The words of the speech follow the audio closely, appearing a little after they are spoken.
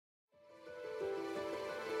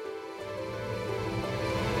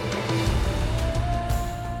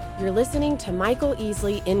You're listening to Michael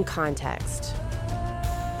Easley in Context.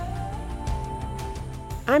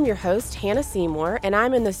 I'm your host, Hannah Seymour, and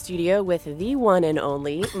I'm in the studio with the one and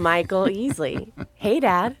only Michael Easley. Hey,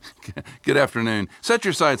 Dad. Good afternoon. Set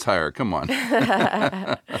your sights higher. Come on.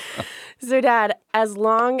 So, Dad, as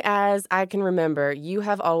long as I can remember, you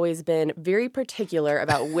have always been very particular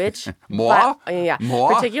about which... Moi?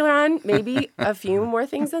 Moi? Particular on maybe a few more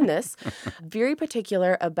things than this. Very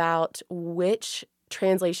particular about which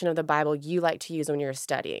translation of the Bible you like to use when you're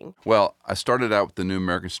studying. Well, I started out with the New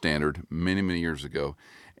American Standard many, many years ago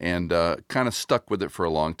and kind of stuck with it for a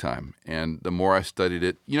long time. And the more I studied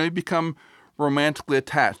it, you become romantically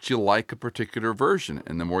attached. You like a particular version.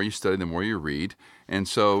 And the more you study, the more you read. And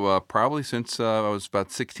so probably since I was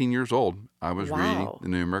about 16 years old, I was reading the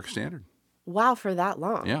New American Standard. Wow, for that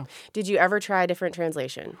long. Yeah. Did you ever try a different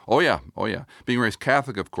translation? Oh, yeah. Being raised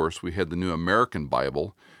Catholic, of course, we had the New American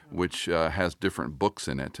Bible, which has different books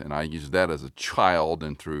in it. And I used that as a child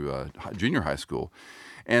and through junior high school.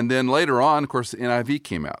 And then later on, of course, the NIV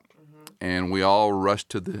came out. And we all rushed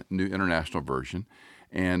to the New International Version.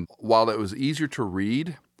 And while it was easier to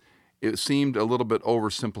read, it seemed a little bit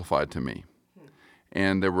oversimplified to me.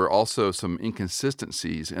 And there were also some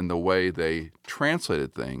inconsistencies in the way they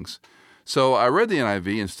translated things. So I read the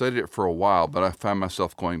NIV and studied it for a while, but I found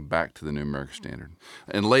myself going back to the New American Standard.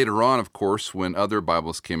 And later on, of course, when other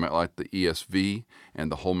Bibles came out, like the ESV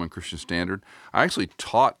and the Holman Christian Standard, I actually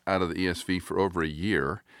taught out of the ESV for over a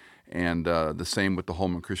year, and the same with the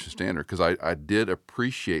Holman Christian Standard, because I did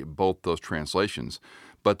appreciate both those translations,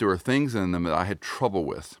 but there were things in them that I had trouble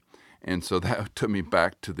with. And so that took me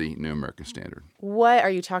back to the New American Standard. What are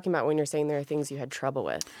you talking about when you're saying there are things you had trouble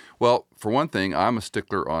with? Well, for one thing, I'm a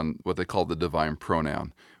stickler on what they call the divine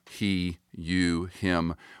pronoun. He, you,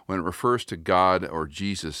 him. When it refers to God or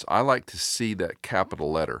Jesus, I like to see that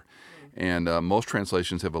capital letter. And most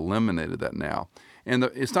translations have eliminated that now. And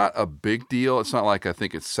it's not a big deal. It's not like I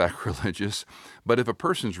think it's sacrilegious. But if a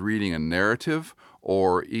person's reading a narrative,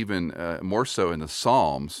 or even more so in the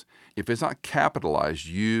Psalms, if it's not capitalized,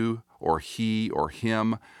 you or he or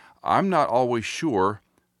him, I'm not always sure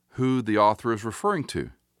who the author is referring to.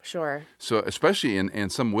 Sure. So especially in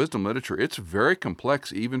some wisdom literature, it's very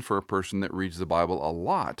complex even for a person that reads the Bible a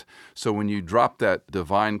lot. So when you drop that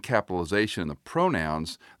divine capitalization in the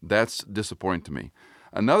pronouns, that's disappointing to me.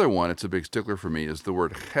 Another one, it's a big stickler for me, is the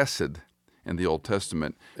word chesed in the Old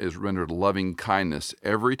Testament is rendered loving kindness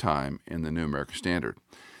every time in the New American Standard.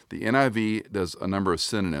 The NIV does a number of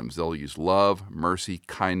synonyms. They'll use love, mercy,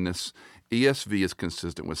 kindness. ESV is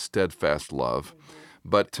consistent with steadfast love.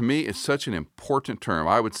 But to me, it's such an important term.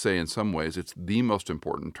 I would say in some ways it's the most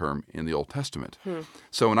important term in the Old Testament.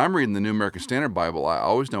 So when I'm reading the New American Standard Bible, I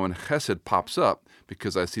always know when chesed pops up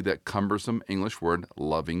because I see that cumbersome English word,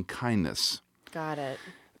 loving kindness. Got it.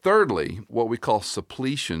 Thirdly, what we call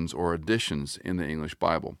suppletions or additions in the English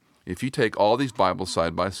Bible. If you take all these Bibles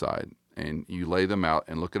side by side, and you lay them out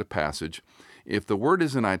and look at a passage, if the word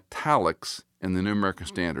is in italics in the New American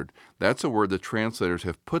Standard, that's a word the translators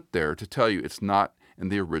have put there to tell you it's not in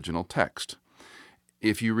the original text.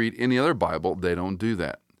 If you read any other Bible, they don't do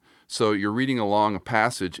that. So you're reading along a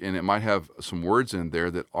passage, and it might have some words in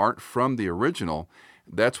there that aren't from the original.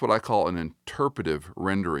 That's what I call an interpretive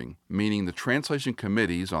rendering, meaning the translation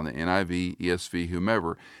committees on the NIV, ESV,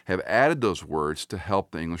 whomever, have added those words to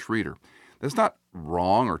help the English reader. That's not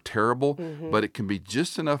wrong or terrible, but it can be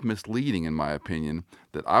just enough misleading, in my opinion,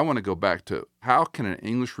 that I want to go back to how can an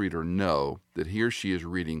English reader know that he or she is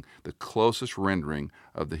reading the closest rendering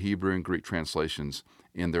of the Hebrew and Greek translations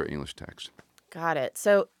in their English text. Got it.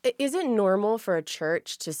 So is it normal for a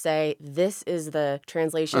church to say, this is the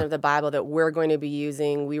translation of the Bible that we're going to be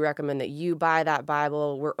using? We recommend that you buy that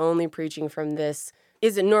Bible. We're only preaching from this.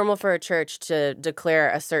 Is it normal for a church to declare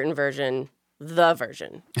a certain version the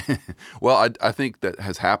version? Well, I think that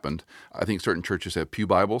has happened. I think certain churches have pew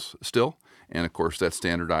Bibles still, and of course that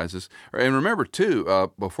standardizes. And remember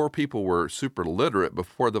too, before people were super literate,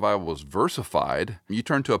 before the Bible was versified, you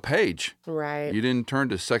turned to a page. Right. You didn't turn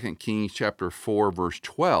to 2 Kings chapter 4, verse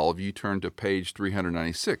 12. You turned to page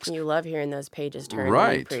 396. You love hearing those pages turn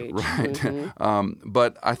Right, when you preach. right. Mm-hmm.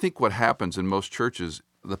 But I think what happens in most churches,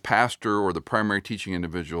 the pastor or the primary teaching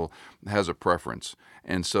individual has a preference.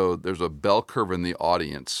 And so there's a bell curve in the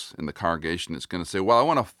audience, in the congregation, that's going to say, well, I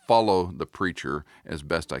want to follow the preacher as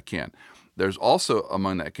best I can. There's also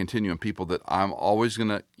among that continuum people that I'm always going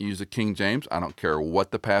to use the King James. I don't care what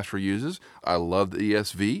the pastor uses. I love the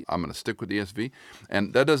ESV. I'm going to stick with the ESV.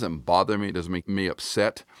 And that doesn't bother me. It doesn't make me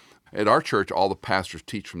upset. At our church, all the pastors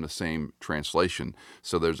teach from the same translation,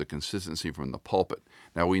 so there's a consistency from the pulpit.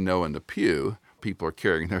 Now, we know in the pew, people are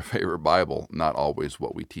carrying their favorite Bible, not always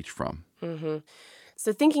what we teach from. Mm-hmm.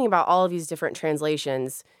 So thinking about all of these different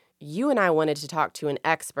translations, you and I wanted to talk to an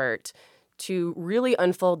expert to really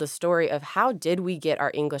unfold the story of how did we get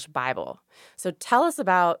our English Bible. So tell us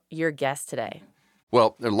about your guest today.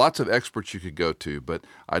 Well, there are lots of experts you could go to, but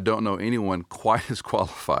I don't know anyone quite as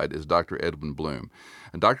qualified as Dr. Edwin Bloom.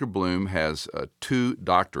 And Dr. Bloom has 2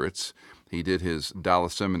 doctorates. He did his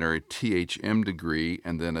Dallas Seminary THM degree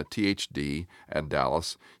and then a THD at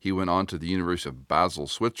Dallas. He went on to the University of Basel,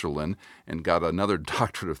 Switzerland, and got another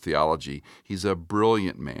doctorate of theology. He's a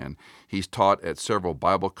brilliant man. He's taught at several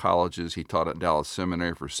Bible colleges. He taught at Dallas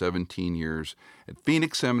Seminary for 17 years, at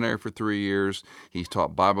Phoenix Seminary for 3 years. He's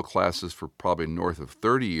taught Bible classes for probably north of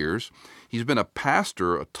 30 years. He's been a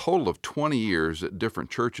pastor a total of 20 years at different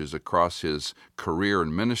churches across his career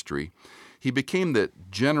and ministry. He became the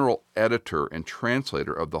general editor and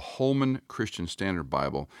translator of the Holman Christian Standard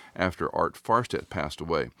Bible after Art Farstedt passed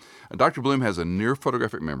away. Dr. Bloom has a near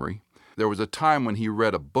photographic memory. There was a time when he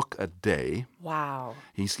read a book a day. Wow.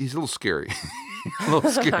 He's a little scary. A little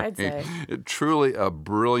scary. I'd say. Truly a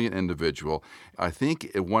brilliant individual. I think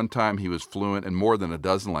at one time he was fluent in more than a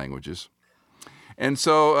dozen languages. And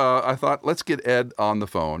so I thought, let's get Ed on the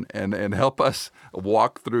phone and help us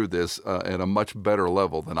walk through this at a much better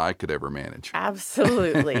level than I could ever manage.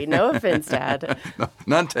 Absolutely. No offense, Dad. No,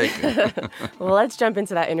 none taken. Well, let's jump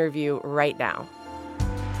into that interview right now.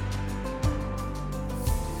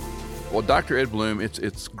 Well, Dr. Ed Bloom,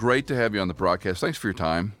 it's great to have you on the broadcast. Thanks for your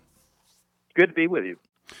time. Good to be with you.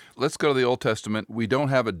 Let's go to the Old Testament. We don't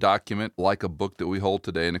have a document like a book that we hold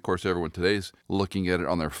today. And, of course, everyone today is looking at it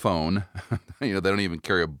on their phone. They don't even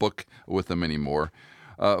carry a book with them anymore.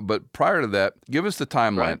 But prior to that, give us the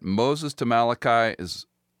timeline. Right. Moses to Malachi is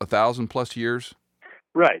 1,000+ years?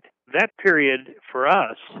 Right. That period, for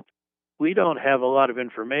us, we don't have a lot of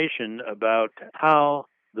information about how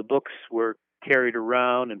the books were carried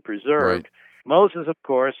around and preserved. Right. Moses, of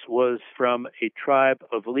course, was from a tribe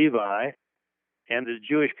of Levi, and the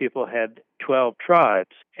Jewish people had 12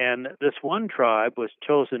 tribes. And this one tribe was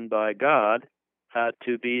chosen by God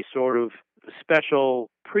to be sort of a special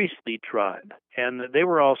priestly tribe. And they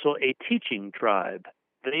were also a teaching tribe.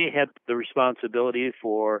 They had the responsibility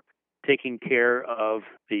for taking care of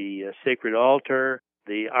the sacred altar,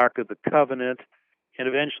 the Ark of the Covenant, and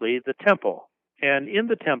eventually the temple. And in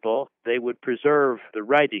the temple, they would preserve the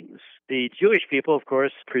writings. The Jewish people, of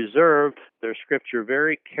course, preserved their scripture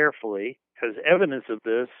very carefully. As evidence of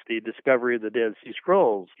this, the discovery of the Dead Sea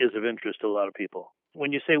Scrolls is of interest to a lot of people.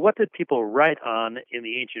 When you say, what did people write on in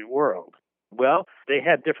the ancient world? Well, they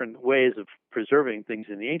had different ways of preserving things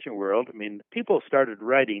in the ancient world. I mean, people started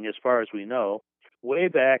writing, as far as we know, way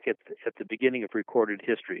back at the beginning of recorded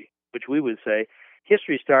history, which we would say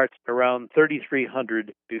history starts around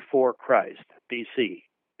 3300 before Christ, BC.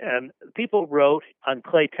 And people wrote on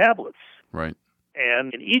clay tablets. Right.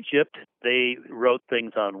 And in Egypt, they wrote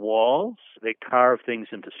things on walls. They carved things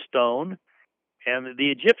into stone. And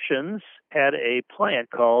the Egyptians had a plant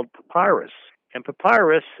called papyrus. And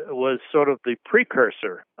papyrus was sort of the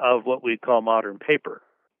precursor of what we call modern paper.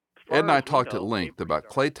 Ed and I talked at length about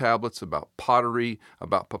clay tablets, about pottery,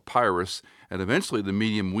 about papyrus, and eventually the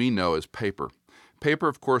medium we know as paper. Paper,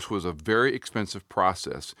 of course, was a very expensive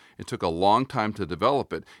process. It took a long time to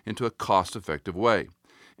develop it into a cost-effective way.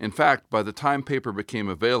 In fact, by the time paper became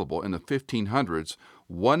available in the 1500s,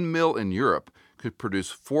 one mill in Europe could produce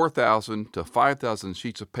 4,000 to 5,000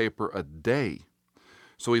 sheets of paper a day.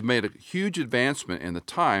 So we've made a huge advancement in the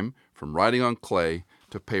time from writing on clay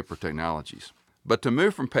to paper technologies. But to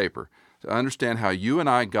move from paper, to understand how you and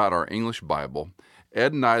I got our English Bible,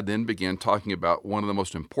 Ed and I then began talking about one of the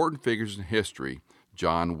most important figures in history,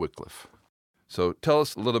 John Wycliffe. So tell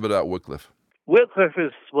us a little bit about Wycliffe. Wycliffe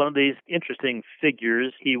is one of these interesting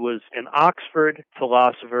figures. He was an Oxford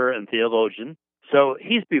philosopher and theologian. So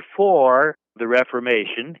he's before the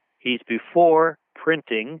Reformation. He's before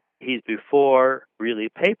printing. He's before, really,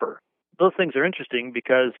 paper. Those things are interesting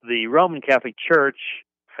because the Roman Catholic Church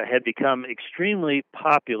had become extremely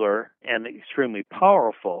popular and extremely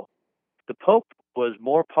powerful. The Pope was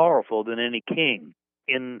more powerful than any king.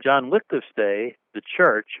 In John Wycliffe's day, the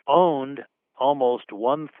church owned almost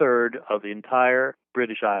 1/3 of the entire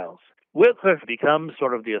British Isles. Wycliffe becomes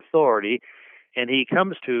sort of the authority, and he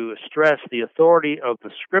comes to stress the authority of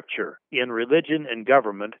the Scripture in religion and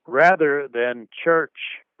government rather than church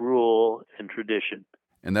rule and tradition.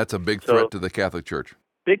 And that's a big threat to the Catholic Church.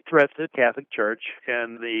 Big threat to the Catholic Church,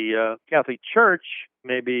 and the Catholic Church,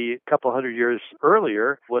 maybe a couple hundred years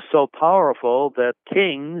earlier, was so powerful that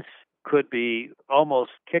kings could be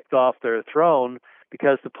almost kicked off their throne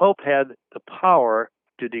because the Pope had the power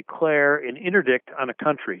to declare an interdict on a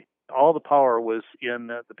country. All the power was in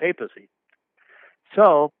the papacy.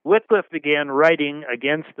 So Wycliffe began writing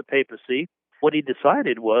against the papacy. What he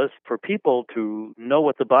decided was for people to know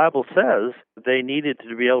what the Bible says, they needed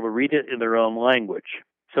to be able to read it in their own language.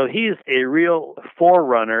 So he's a real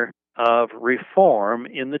forerunner of reform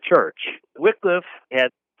in the church. Wycliffe had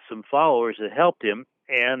some followers that helped him,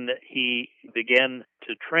 and he began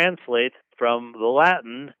to translate from the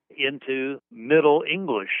Latin into Middle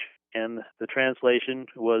English. And the translation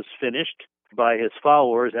was finished by his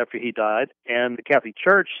followers after he died. And the Catholic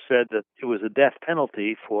Church said that it was a death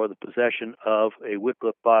penalty for the possession of a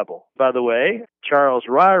Wycliffe Bible. By the way, Charles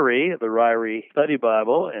Ryrie, the Ryrie Study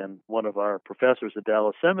Bible, and one of our professors at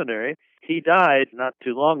Dallas Seminary, he died not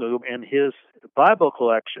too long ago, and his Bible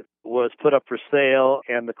collection was put up for sale,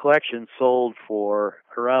 and the collection sold for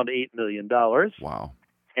around $8 million. Wow.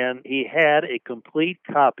 And he had a complete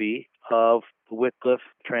copy of the Wycliffe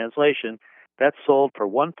translation that sold for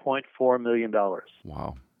 $1.4 million.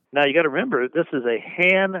 Wow. Now, you got to remember, this is a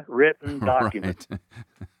handwritten document. Right.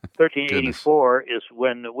 1384 is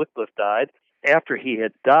when Wycliffe died. After he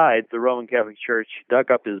had died, the Roman Catholic Church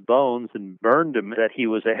dug up his bones and burned him that he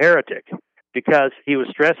was a heretic because he was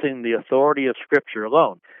stressing the authority of Scripture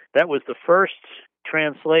alone. That was the first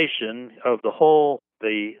translation of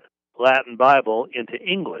the Latin Bible into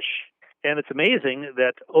English. And it's amazing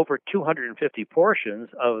that over 250 portions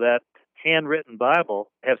of that handwritten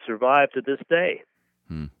Bible have survived to this day.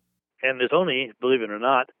 And there's only, believe it or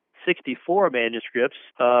not, 64 manuscripts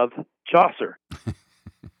of Chaucer.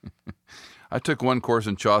 I took one course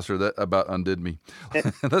in Chaucer that about undid me.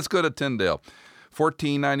 Let's go to Tyndale.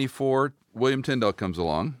 1494, William Tyndale comes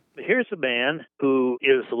along. Here's a man who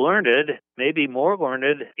is learned, maybe more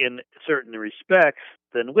learned in certain respects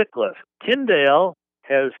than Wycliffe. Tyndale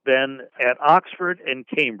has been at Oxford and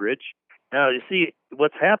Cambridge. Now, you see,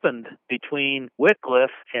 what's happened between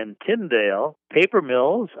Wycliffe and Tyndale, paper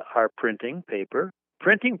mills are printing paper,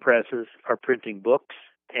 printing presses are printing books,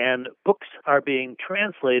 and books are being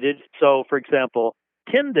translated. So, for example,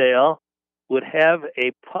 Tyndale would have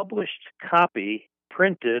a published copy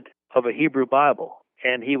printed of a Hebrew Bible,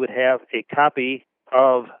 and he would have a copy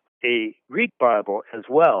of a Greek Bible as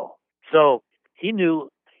well. So he knew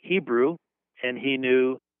Hebrew and he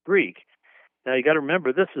knew Greek. Now, you got to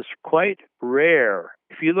remember, this is quite rare.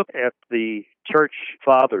 If you look at the church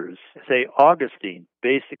fathers, say Augustine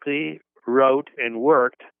basically wrote and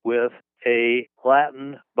worked with a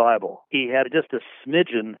Latin Bible. He had just a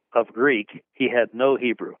smidgen of Greek. He had no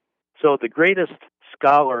Hebrew. So the greatest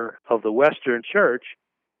scholar of the Western Church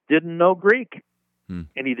didn't know Greek, and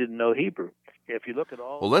he didn't know Hebrew. If you look at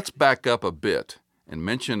all... Well, let's back up a bit and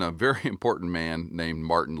mention a very important man named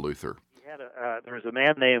Martin Luther. There was a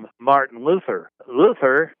man named Martin Luther.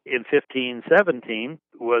 Luther, in 1517,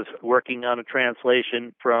 was working on a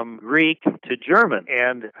translation from Greek to German.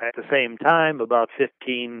 And at the same time, about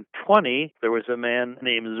 1520, there was a man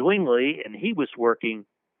named Zwingli, and he was working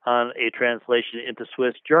on a translation into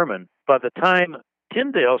Swiss German. By the time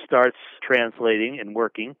Tyndale starts translating and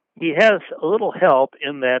working, he has a little help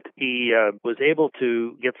in that he was able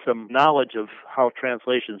to get some knowledge of how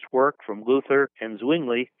translations work from Luther and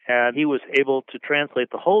Zwingli, and he was able to translate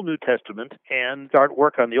the whole New Testament and start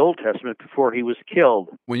work on the Old Testament before he was killed.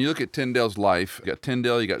 When you look at Tyndale's life, you got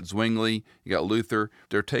Tyndale, you got Zwingli, you got Luther.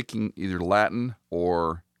 They're taking either Latin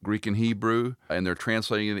or Greek and Hebrew, and they're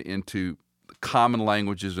translating it into common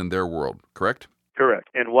languages in their world, correct? Correct.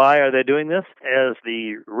 And why are they doing this? As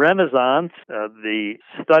the Renaissance, the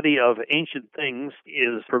study of ancient things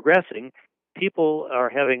is progressing, people are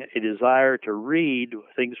having a desire to read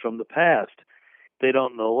things from the past. They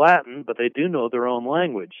don't know Latin, but they do know their own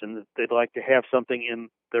language, and they'd like to have something in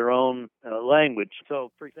their own language.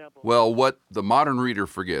 So, for example... Well, what the modern reader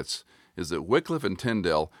forgets is that Wycliffe and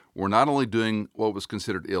Tyndale were not only doing what was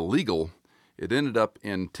considered illegal, it ended up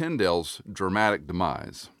in Tyndale's dramatic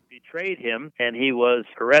demise. Betrayed him, and he was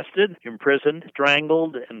arrested, imprisoned,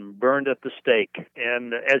 strangled, and burned at the stake.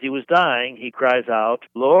 And as he was dying, he cries out,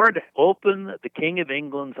 "Lord, open the King of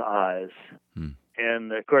England's eyes."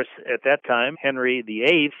 And, of course, at that time, Henry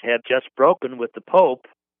VIII had just broken with the Pope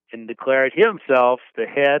and declared himself the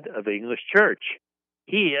head of the English Church.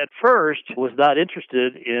 He, at first, was not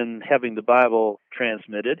interested in having the Bible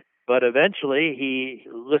transmitted, but eventually he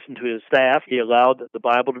listened to his staff. He allowed the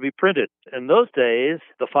Bible to be printed. In those days,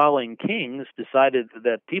 the following kings decided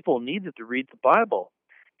that people needed to read the Bible.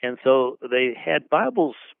 And so they had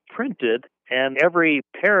Bibles printed, and every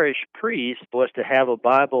parish priest was to have a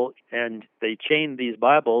Bible, and they chained these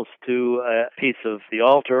Bibles to a piece of the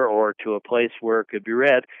altar or to a place where it could be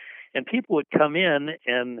read. And people would come in,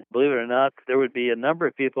 and believe it or not, there would be a number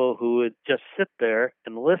of people who would just sit there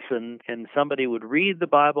and listen, and somebody would read the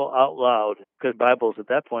Bible out loud, because Bibles at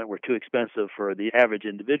that point were too expensive for the average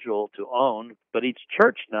individual to own. But each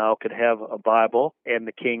church now could have a Bible, and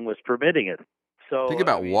the king was permitting it. So Think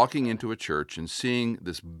about walking into a church and seeing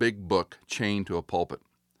this big book chained to a pulpit.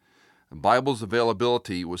 The Bible's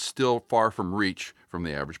availability was still far from reach from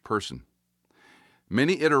the average person.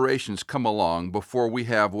 Many iterations come along before we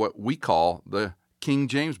have what we call the King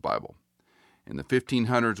James Bible. In the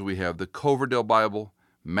 1500s, we have the Coverdale Bible,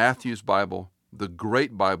 Matthew's Bible, the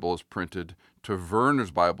Great Bible is printed,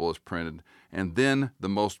 Taverner's Bible is printed, and then the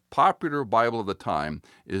most popular Bible of the time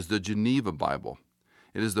is the Geneva Bible.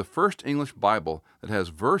 It is the first English Bible that has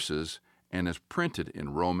verses and is printed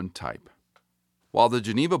in Roman type. While the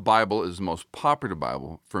Geneva Bible is the most popular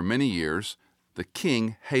Bible, for many years, the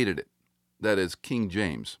king hated it. That is, King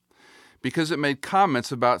James, because it made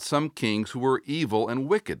comments about some kings who were evil and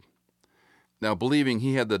wicked. Now, believing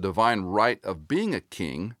he had the divine right of being a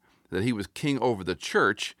king, that he was king over the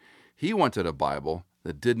church, he wanted a Bible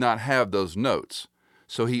that did not have those notes.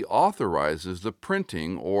 So he authorizes the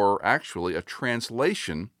printing, or actually a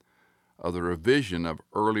translation, of the revision of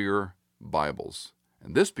earlier Bibles.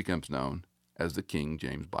 And this becomes known as the King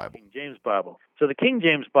James Bible. King James Bible. So the King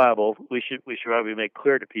James Bible, we should probably make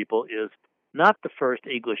clear to people, is not the first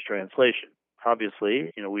English translation.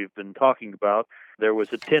 Obviously, we've been talking about there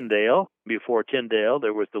was a Tyndale. Before Tyndale,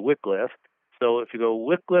 there was the Wycliffe. So if you go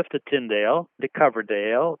Wycliffe to Tyndale, to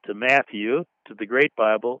Coverdale, to Matthew, to the Great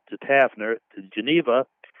Bible, to Taverner, to Geneva,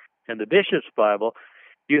 and the Bishop's Bible,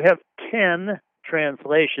 you have 10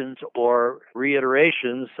 translations or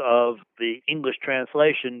reiterations of the English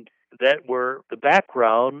translation that were the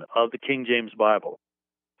background of the King James Bible.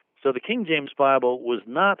 So the King James Bible was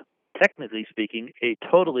not, technically speaking, a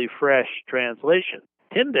totally fresh translation.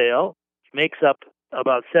 Tyndale makes up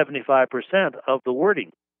about 75% of the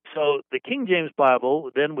wording. So the King James Bible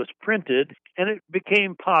then was printed, and it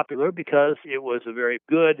became popular because it was a very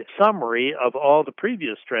good summary of all the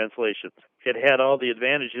previous translations. It had all the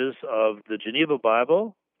advantages of the Geneva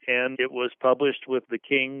Bible, and it was published with the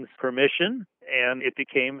king's permission, and it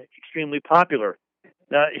became extremely popular.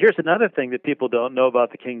 Now, here's another thing that people don't know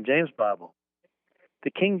about the King James Bible.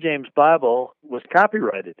 The King James Bible was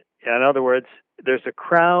copyrighted. In other words, there's a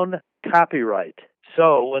crown copyright.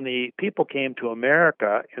 So when the people came to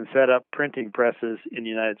America and set up printing presses in the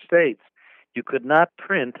United States, you could not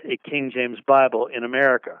print a King James Bible in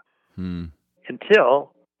America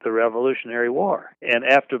until the Revolutionary War. And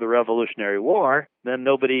after the Revolutionary War, then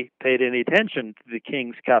nobody paid any attention to the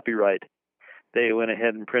king's copyright. They went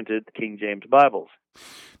ahead and printed King James Bibles.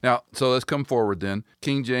 Now, so let's come forward then.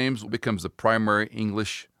 King James becomes the primary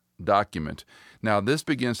English document. Now, this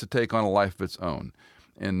begins to take on a life of its own,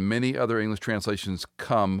 and many other English translations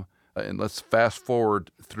come, and let's fast forward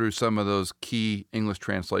through some of those key English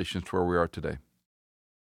translations to where we are today.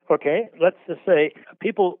 Okay, let's just say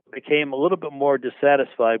people became a little bit more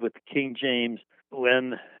dissatisfied with the King James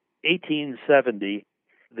when 1870,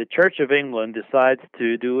 the Church of England decides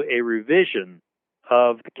to do a revision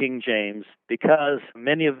of the King James because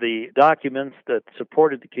many of the documents that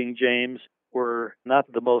supported the King James were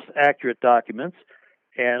not the most accurate documents,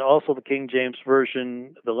 and also the King James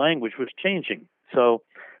Version, the language was changing. So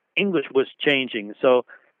English was changing. So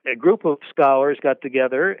a group of scholars got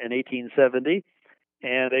together in 1870,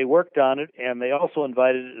 and they worked on it, and they also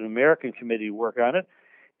invited an American committee to work on it,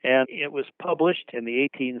 and it was published in the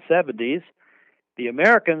 1870s. The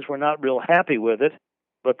Americans were not real happy with it,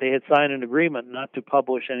 but they had signed an agreement not to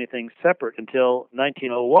publish anything separate until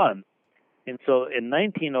 1901. And so in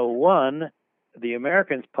 1901, the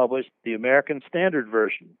Americans published the American Standard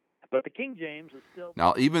Version. But the King James is still...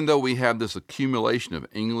 Now, even though we have this accumulation of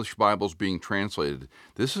English Bibles being translated,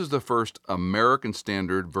 this is the first American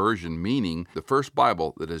Standard Version, meaning the first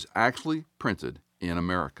Bible that is actually printed in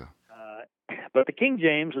America. But the King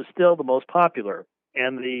James is still the most popular.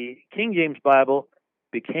 And the King James Bible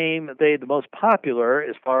became the most popular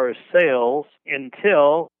as far as sales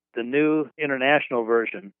until the New International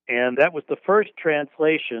Version. And that was the first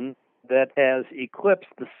translation that has eclipsed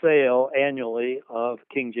the sale annually of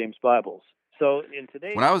King James Bibles. So in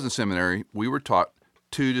today's... When I was in seminary, we were taught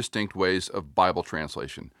two distinct ways of Bible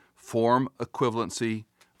translation: form equivalency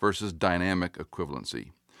versus dynamic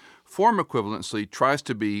equivalency. Form equivalency tries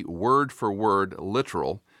to be word for word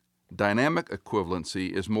literal. Dynamic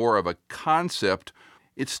equivalency is more of a concept.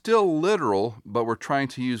 It's still literal, but we're trying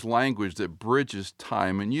to use language that bridges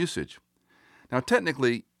time and usage. Now,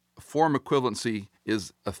 technically, form equivalency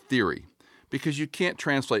is a theory because you can't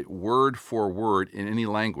translate word for word in any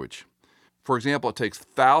language. For example, it takes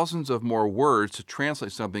thousands of more words to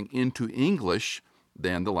translate something into English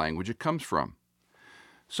than the language it comes from.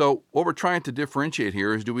 So what we're trying to differentiate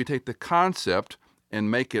here is, do we take the concept and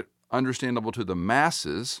make it understandable to the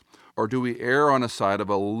masses, or do we err on a side of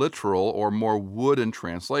a literal or more wooden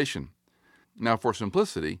translation? Now, for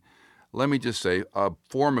simplicity, let me just say a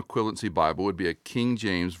form equivalency Bible would be a King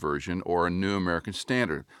James Version or a New American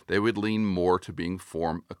Standard. They would lean more to being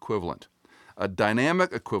form equivalent. A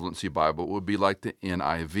dynamic equivalency Bible would be like the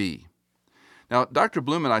NIV. Now, Dr.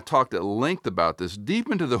 Bloom and I talked at length about this, deep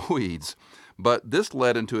into the weeds, but this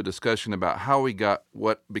led into a discussion about how we got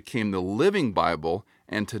what became the Living Bible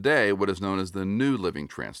and today what is known as the New Living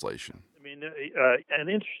Translation. I mean, an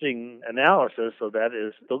interesting analysis of that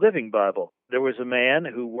is the Living Bible. There was a man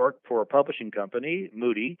who worked for a publishing company,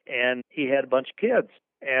 Moody, and he had a bunch of kids.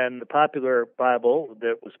 And the popular Bible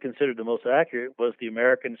that was considered the most accurate was the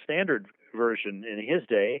American Standard Version in his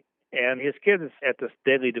day. And his kids at the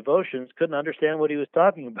daily devotions couldn't understand what he was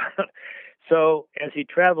talking about. So as he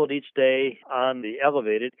traveled each day on the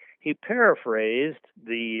elevated, he paraphrased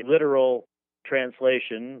the literal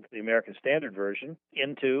translation, the American Standard Version,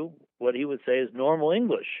 into what he would say is normal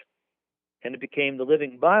English. And it became the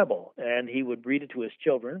Living Bible. And he would read it to his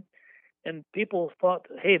children. And people thought,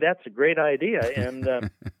 hey, that's a great idea. And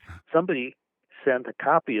somebody sent a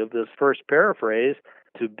copy of this first paraphrase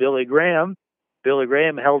to Billy Graham. Billy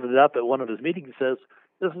Graham held it up at one of his meetings and says,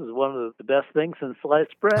 this is one of the best things since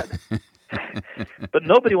sliced bread. But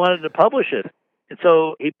nobody wanted to publish it. And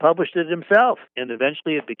so he published it himself, and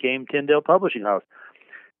eventually it became Tyndale Publishing House.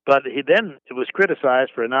 But it was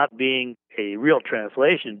criticized for not being a real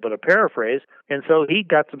translation, but a paraphrase. And so he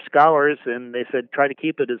got some scholars, and they said, try to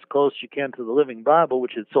keep it as close as you can to the Living Bible,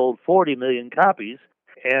 which had sold 40 million copies.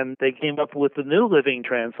 And they came up with the New Living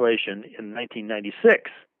Translation in 1996.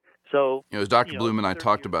 So, as Dr. Bloom and I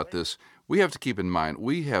talked about this, we have to keep in mind,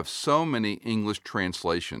 we have so many English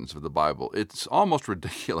translations of the Bible. It's almost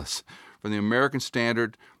ridiculous. From the American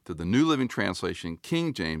Standard to the New Living Translation,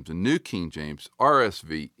 King James, the New King James,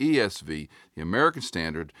 RSV, ESV, the American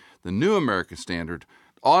Standard, the New American Standard,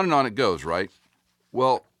 on and on it goes, right?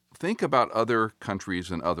 Well, think about other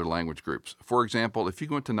countries and other language groups. For example, if you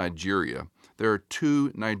go into Nigeria, there are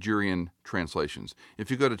 2 Nigerian translations.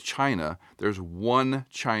 If you go to China, there's 1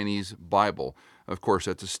 Chinese Bible. Of course,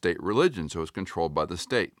 that's a state religion, so it's controlled by the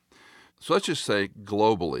state. So let's just say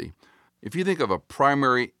globally, if you think of a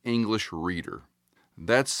primary English reader,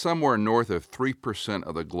 that's somewhere north of 3%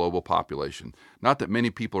 of the global population. Not that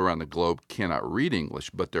many people around the globe cannot read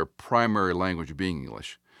English, but their primary language being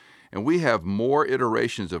English. And we have more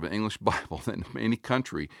iterations of an English Bible than any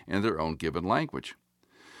country in their own given language.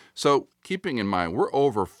 So keeping in mind, we're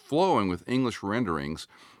overflowing with English renderings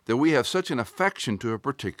that we have such an affection to a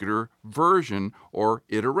particular version or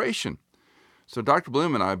iteration. So Dr.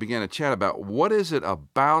 Bloom and I began to chat about what is it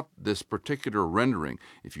about this particular rendering.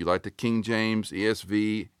 If you like the King James,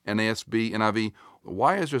 ESV, NASB, NIV,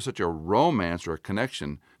 why is there such a romance or a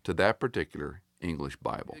connection to that particular English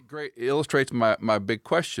Bible? Great. It illustrates my big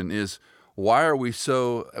question is, why are we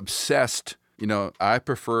so obsessed? You know, I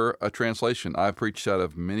prefer a translation. I've preached out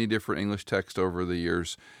of many different English texts over the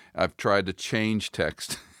years. I've tried to change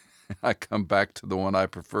text. I come back to the one I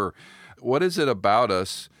prefer. What is it about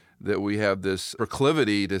us that we have this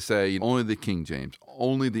proclivity to say only the King James,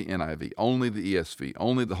 only the NIV, only the ESV,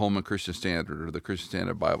 only the Holman Christian Standard or the Christian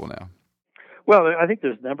Standard Bible now? Well, I think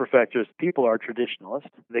there's a number of factors. People are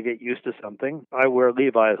traditionalists. They get used to something. I wear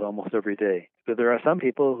Levi's almost every day. But there are some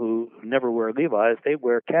people who never wear Levi's. They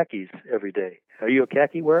wear khakis every day. Are you a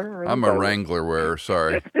khaki wearer? I'm a Wrangler wearer,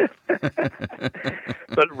 sorry.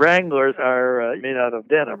 But Wranglers are made out of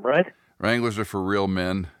denim, right? Wranglers are for real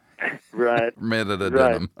men. Right. Made out of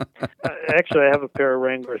denim. Actually, I have a pair of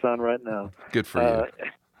Wranglers on right now. Good for you.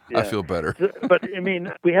 Yeah. I feel better. But, I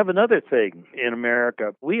mean, we have another thing in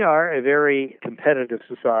America. We are a very competitive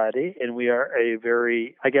society, and we are a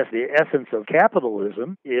very, I guess the essence of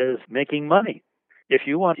capitalism is making money. If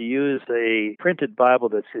you want to use a printed Bible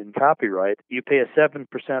that's in copyright, you pay a 7%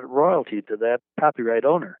 royalty to that copyright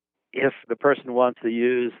owner. If the person wants to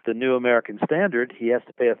use the New American Standard, he has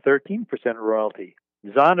to pay a 13% royalty.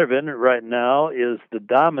 Zondervan right now is the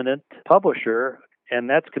dominant publisher, and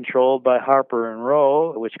that's controlled by Harper and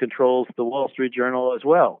Row, which controls the Wall Street Journal as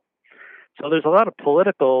well. So there's a lot of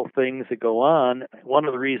political things that go on. One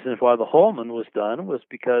of the reasons why the Holman was done was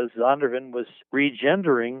because Zondervan was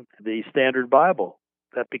regendering the Standard Bible.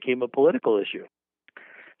 That became a political issue.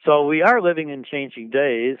 So we are living in changing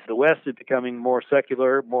days. The West is becoming more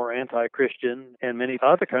secular, more anti-Christian, and many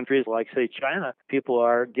other countries, like, say, China, people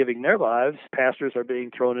are giving their lives. Pastors are being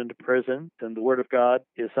thrown into prison, and the Word of God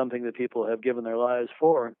is something that people have given their lives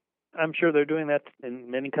for. I'm sure they're doing that in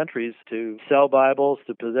many countries to sell Bibles,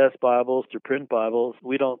 to possess Bibles, to print Bibles.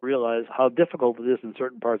 We don't realize how difficult it is in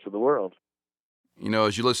certain parts of the world. You know,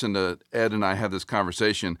 as you listen to Ed and I have this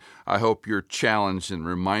conversation, I hope you're challenged and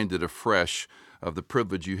reminded afresh of the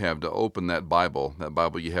privilege you have to open that Bible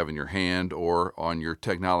you have in your hand or on your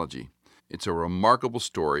technology. It's a remarkable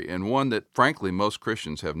story, and one that, frankly, most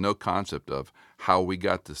Christians have no concept of how we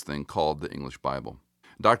got this thing called the English Bible.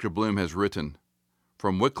 Dr. Bloom has written,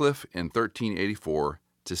 from Wycliffe in 1384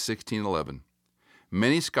 to 1611,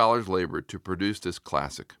 many scholars labored to produce this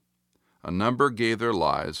classic. A number gave their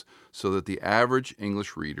lives so that the average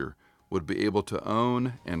English reader would be able to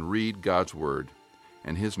own and read God's Word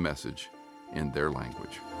and His message in their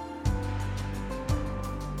language.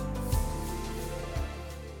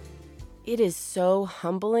 It is so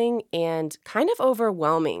humbling and kind of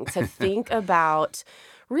overwhelming to think about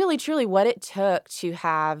really, truly what it took to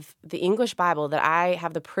have the English Bible that I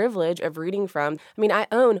have the privilege of reading from. I mean, I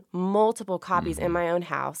own multiple copies in my own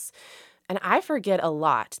house, and I forget a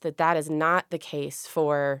lot that is not the case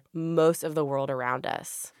for most of the world around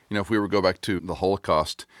us. You know, if we were to go back to the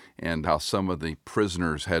Holocaust and how some of the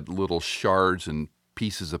prisoners had little shards and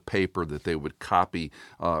pieces of paper that they would copy,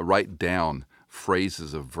 write down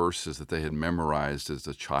phrases of verses that they had memorized as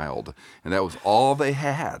a child, and that was all they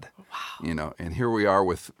had. Wow. You know, and here we are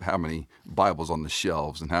with how many Bibles on the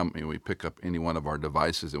shelves and how many we pick up any one of our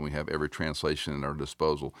devices and we have every translation at our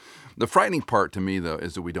disposal. The frightening part to me, though,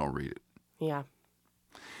 is that we don't read it. Yeah.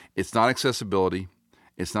 It's not accessibility.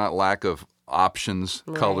 It's not lack of options,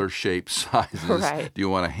 right. color, shape, sizes. Right. Do you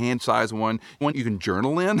want a hand-sized one you can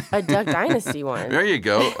journal in? A Duck Dynasty one. There you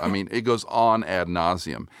go. I mean, it goes on ad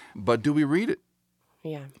nauseum. But do we read it?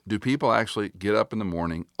 Yeah. Do people actually get up in the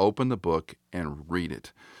morning, open the book, and read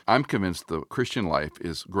it? I'm convinced the Christian life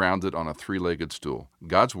is grounded on a three-legged stool: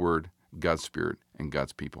 God's Word, God's Spirit, and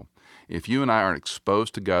God's people. If you and I aren't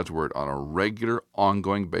exposed to God's Word on a regular,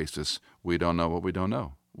 ongoing basis, we don't know what we don't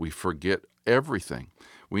know. We forget everything.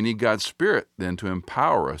 We need God's Spirit then to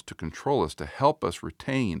empower us, to control us, to help us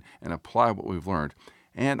retain and apply what we've learned.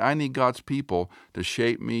 And I need God's people to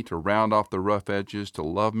shape me, to round off the rough edges, to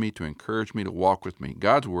love me, to encourage me, to walk with me.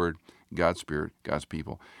 God's Word, God's Spirit, God's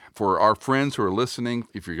people. For our friends who are listening,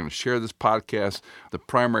 if you're going to share this podcast, the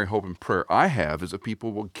primary hope and prayer I have is that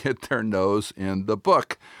people will get their nose in the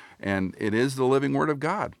book. And it is the living Word of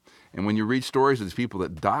God. And when you read stories of these people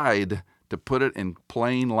that died to put it in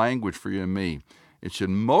plain language for you and me, it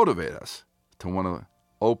should motivate us to want to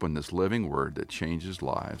open this living Word that changes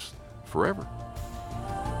lives forever.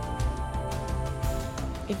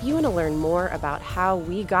 If you want to learn more about how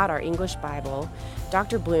we got our English Bible,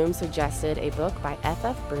 Dr. Bloom suggested a book by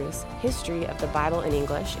F.F. Bruce, History of the Bible in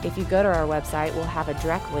English. If you go to our website, we'll have a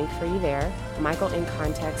direct link for you there,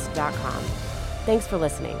 michaelincontext.com. Thanks for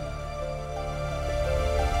listening.